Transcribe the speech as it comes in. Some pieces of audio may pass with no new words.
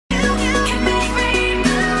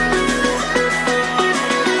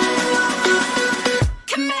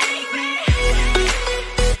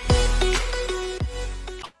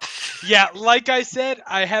Yeah, like I said,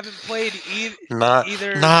 I haven't played either.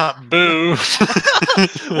 Not Boo.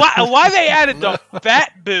 Why they added the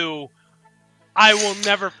Fat Boo? I will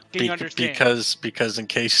never fucking understand. Because in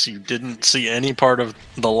case you didn't see any part of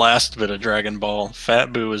the last bit of Dragon Ball,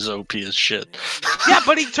 Fat Boo is OP as shit. Yeah,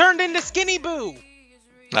 but he turned into Skinny Boo.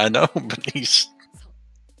 I know, but he's...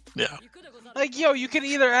 Yeah. Like, yo, you could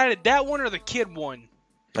either add that one or the kid one.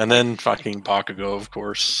 And then fucking Bakugo, of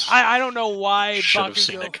course. I don't know why Should have Bakugo.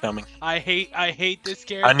 seen it coming. I hate this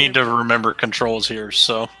character. I need to remember controls here,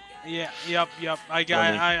 so... Yeah, yep. I'm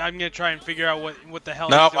gonna try and figure out what the hell.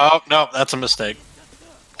 Nope, oh, no, that's a mistake.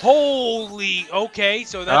 Holy, okay,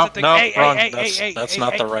 so that's a thing. No, hey, wrong. Hey, that's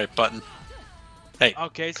not the right button. Hey.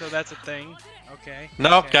 Okay, so that's a thing. Okay.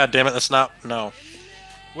 No, okay. God damn it, that's not. No.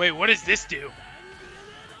 Wait, what does this do?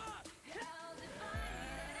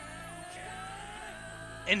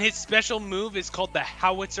 And his special move is called the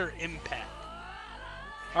Howitzer Impact.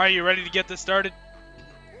 All right, you ready to get this started?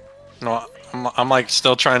 No, I'm like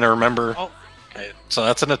still trying to remember. Oh. Okay, so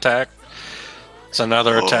that's an attack. It's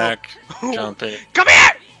another attack. Jump it. Come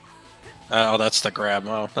here! Oh, that's the grab.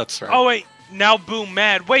 Oh, that's right. Oh wait, now Boom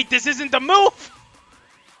mad. Wait, this isn't the move.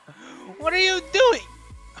 What are you doing?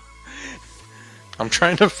 I'm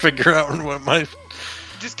trying to figure out what my.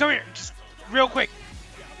 Just come here, just real quick.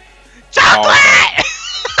 Chocolate! Oh,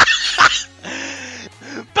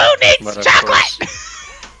 Boo needs chocolate.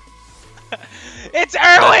 It's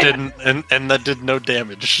Erwin! And that did no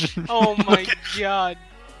damage. Oh my god.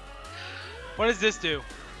 What does this do?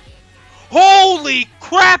 Holy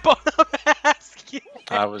crap! I'm asking.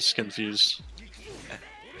 I was confused.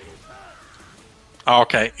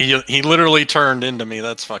 Okay, he literally turned into me.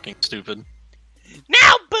 That's fucking stupid.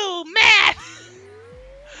 Now Boo mad!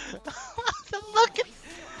 Look at...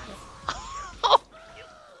 Oh.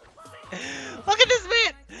 Look at this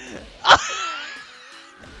man! Oh.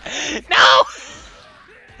 No!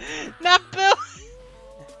 Not Boo!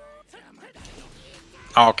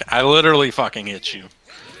 Okay, I literally fucking hit you.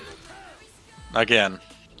 Again,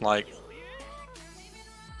 like...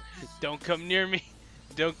 Don't come near me.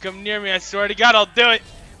 Don't come near me. I swear to God, I'll do it.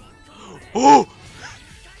 Ooh!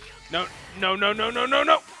 No.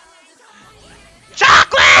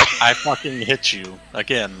 Chocolate! I fucking hit you.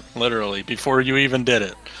 Again, literally, before you even did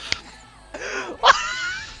it.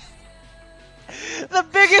 The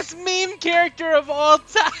biggest meme character of all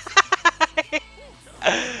time!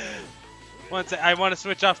 One sec, I want to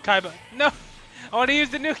switch off Kaiba. No! I want to use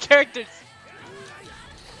the new characters!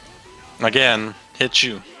 Again, hit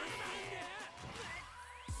you.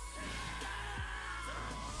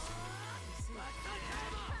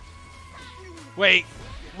 Wait,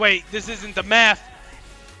 this isn't the math.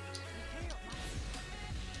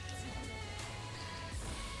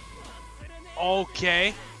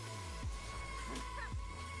 Okay.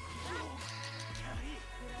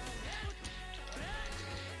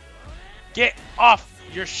 Get off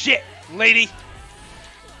your shit, lady.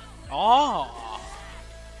 Oh.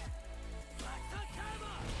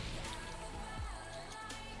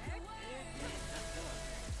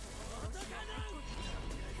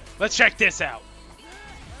 Let's check this out.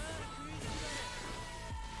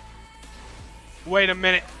 Wait a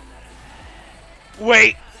minute.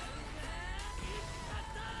 Wait.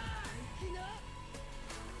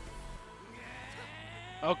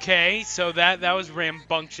 Okay, so that was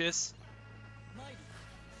rambunctious.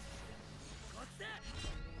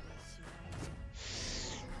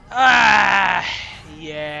 Ah,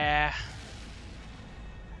 yeah.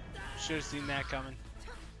 Should have seen that coming.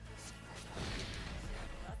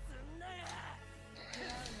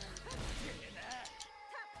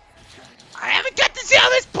 I haven't got to see how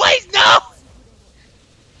this plays, no!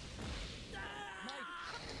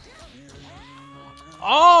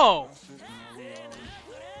 Oh!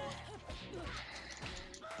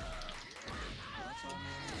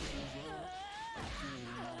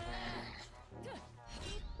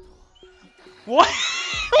 What?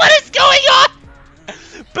 What is going on?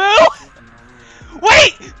 Boo!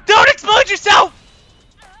 Wait! Don't explode yourself!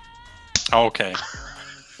 Okay.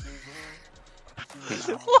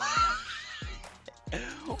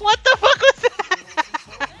 What the fuck was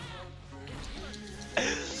that?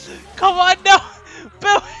 Come on, no!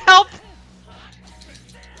 Boo, help!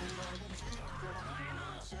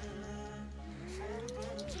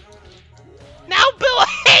 Now Boo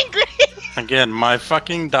angry! Again, my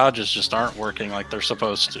fucking dodges just aren't working like they're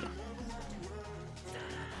supposed to.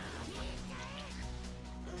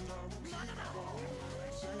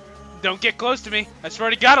 Don't get close to me. I swear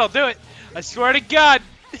to God I'll do it. I swear to God.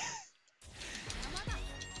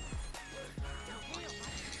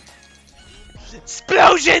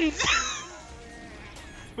 Explosions!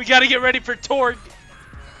 We gotta get ready for Torg.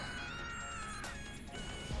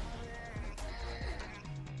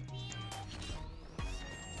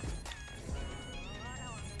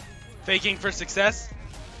 Faking for success.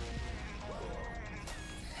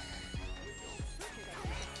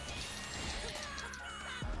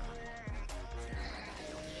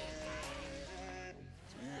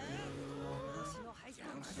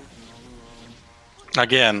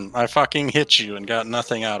 Again, I fucking hit you and got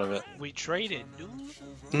nothing out of it. We traded, dude.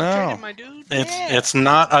 No, Traded, my dude. it's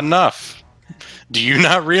not enough. Do you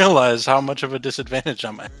not realize how much of a disadvantage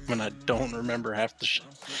I'm at when I don't remember half the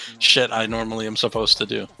shit I normally am supposed to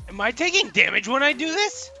do? Am I taking damage when I do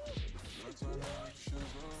this?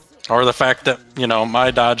 Or the fact that, you know,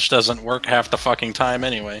 my dodge doesn't work half the fucking time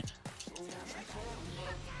anyway.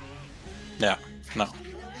 Yeah, no.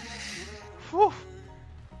 Whew.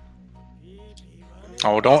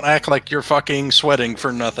 Oh, don't act like you're fucking sweating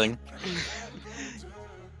for nothing.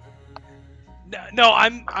 No,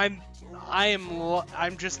 I'm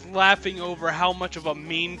just laughing over how much of a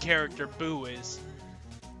mean character Boo is.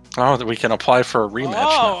 Oh, we can apply for a rematch now.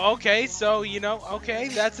 Oh, okay, so, you know, okay,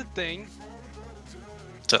 that's a thing.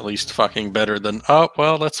 It's at least fucking better than, oh,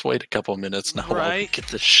 well, let's wait a couple minutes now while we Right. get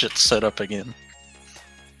this shit set up again.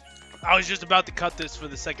 I was just about to cut this for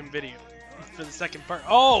the second video. For the second part.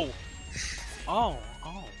 Oh! Oh.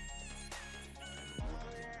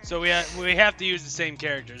 So we have to use the same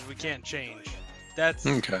characters. We can't change. That's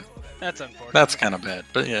Okay. That's unfortunate. That's kind of bad,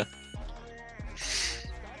 but yeah.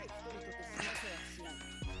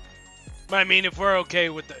 But I mean, if we're okay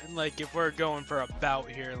with the, like, if we're going for a bout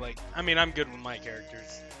here, like, I mean, I'm good with my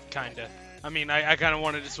characters, kinda. I mean, I kind of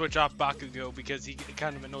wanted to switch off Bakugo because he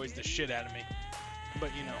kind of annoys the shit out of me. But,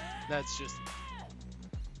 you know, that's just...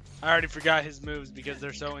 I already forgot his moves because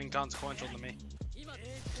they're so inconsequential to me.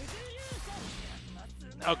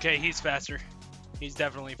 Okay, he's faster. He's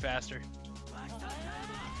definitely faster.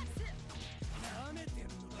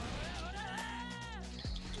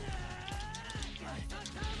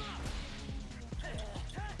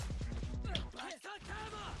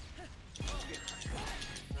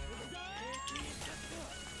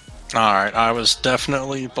 Alright, I was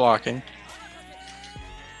definitely blocking.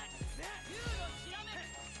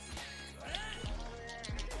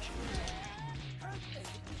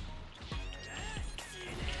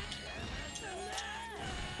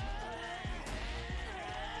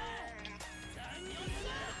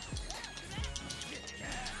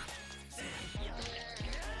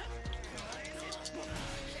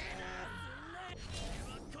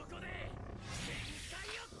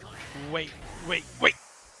 Wait.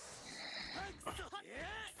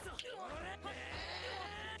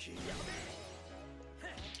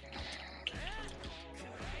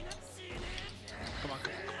 Come on.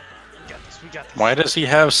 We got this. Why does he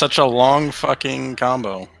have such a long fucking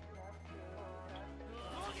combo?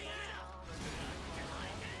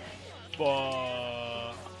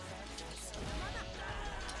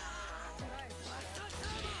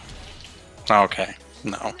 Okay,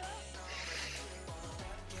 no.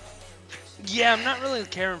 Yeah, I'm not really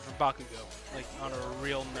caring for Bakugo, like, on a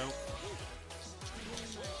real note.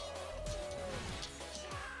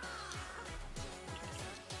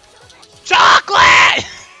 Chocolate!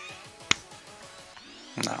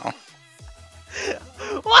 No.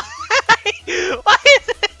 Why? Why is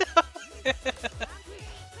it?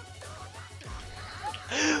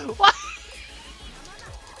 Why?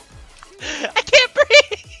 I can't breathe!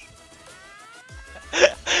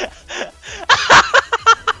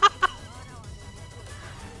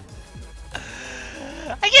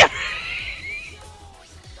 I can't breathe!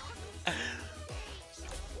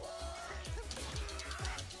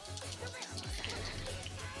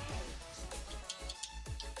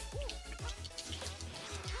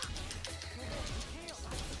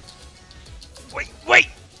 Wait!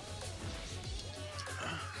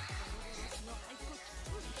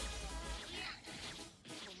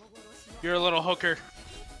 You're a little hooker.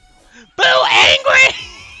 Boo angry!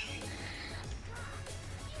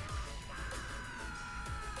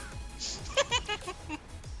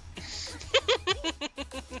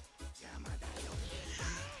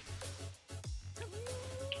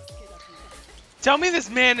 Tell me this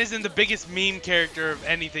man isn't the biggest meme character of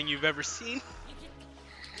anything you've ever seen.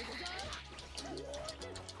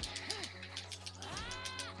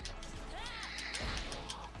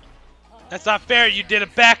 That's not fair, you did a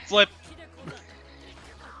backflip.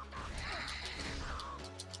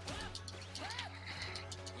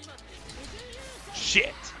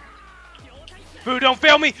 Shit. Boo, don't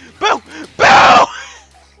fail me! Boo! Boo!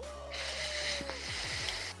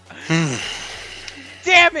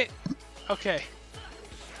 Damn it! Okay.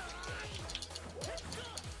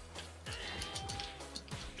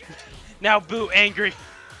 Now Boo angry.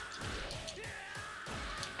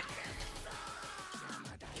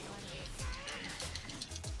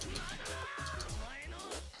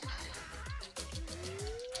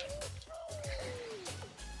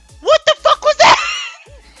 What the fuck was that?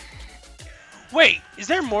 Wait, is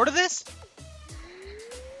there more to this?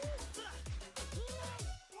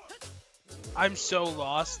 I'm so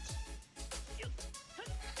lost.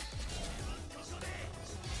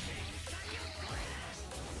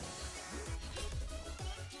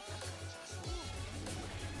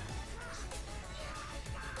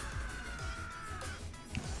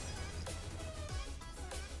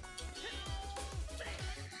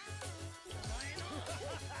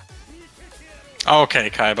 Okay,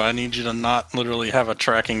 Kaiba, I need you to not literally have a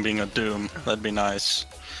tracking being a doom. That'd be nice.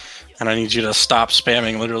 And I need you to stop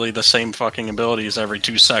spamming literally the same fucking abilities every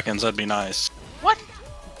 2 seconds. That'd be nice. What?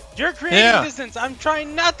 You're creating distance. I'm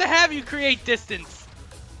trying not to have you create distance.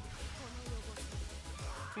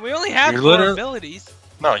 We only have 4 abilities.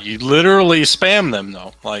 No, you literally spam them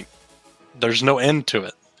though. Like, there's no end to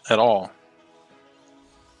it at all.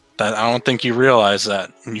 That I don't think you realize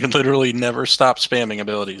that. You literally never stop spamming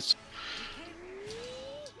abilities.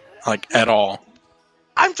 Like, at all.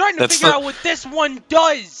 I'm trying to figure out what this one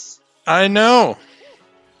does. I know.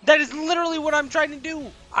 That is literally what I'm trying to do.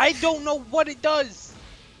 I don't know what it does.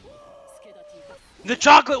 The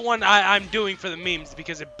chocolate one I'm doing for the memes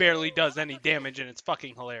because it barely does any damage and it's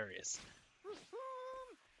fucking hilarious.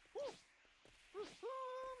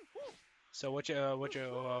 So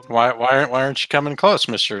why aren't you coming close,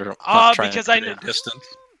 Mr. Because I know distance?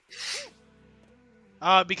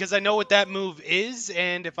 Because I know what that move is,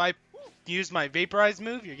 and if I use my vaporize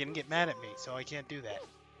move, you're gonna get mad at me, so I can't do that.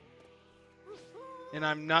 And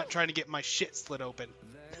I'm not trying to get my shit slit open.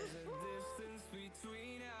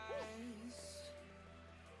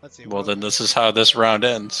 Let's see. Well, then this is how this round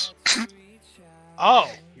ends. Oh,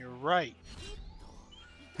 you're right.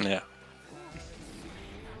 Yeah.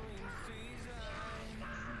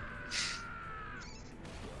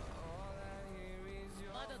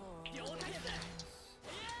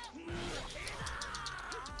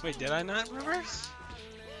 Wait, did I not reverse?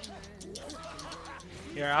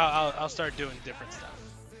 Here, I'll start doing different stuff.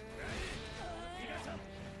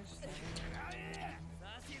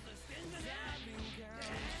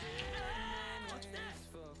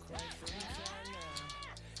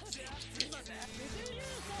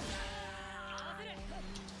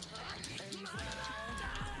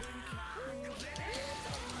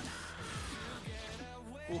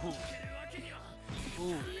 Ooh.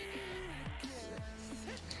 Ooh.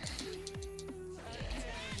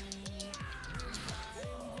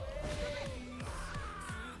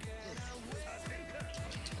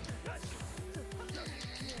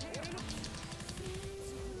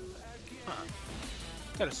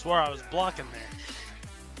 Could have swore I was blocking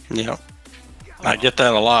there. Yep. I get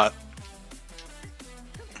that a lot.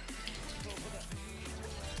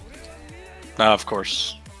 Of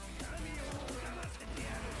course.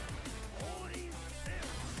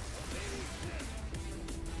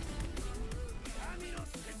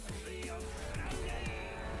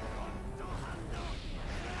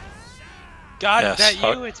 God, Yes, is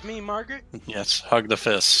that you? It's me, Margaret? Yes, hug the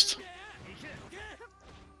fist.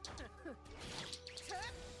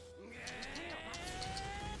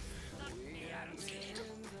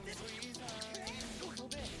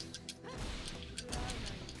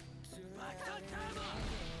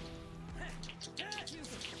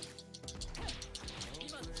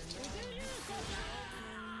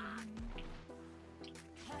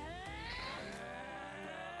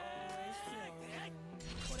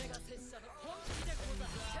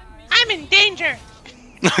 I'm in danger!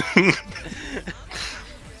 A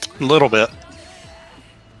little bit.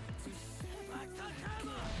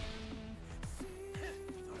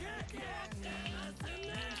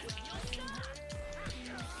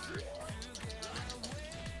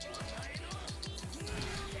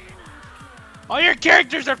 All your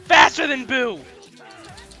characters are faster than Boo!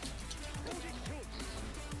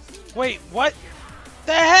 Wait, what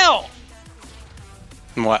the hell?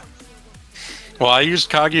 What? Well, I used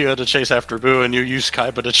Kaguya to chase after Boo, and you used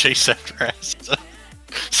Kaiba to chase after us.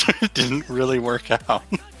 So it didn't really work out.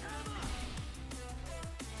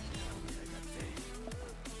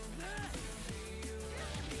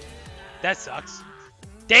 That sucks.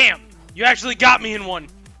 Damn! You actually got me in one!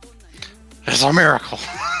 It's a miracle.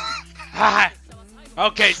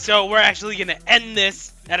 Okay, so we're actually gonna end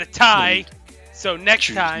this at a tie. So next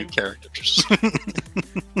Choose time... new characters.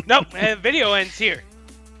 Nope, video ends here.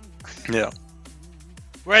 Yeah.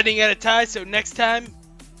 We're ending at a tie, so next time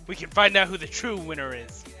we can find out who the true winner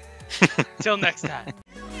is. Till next time.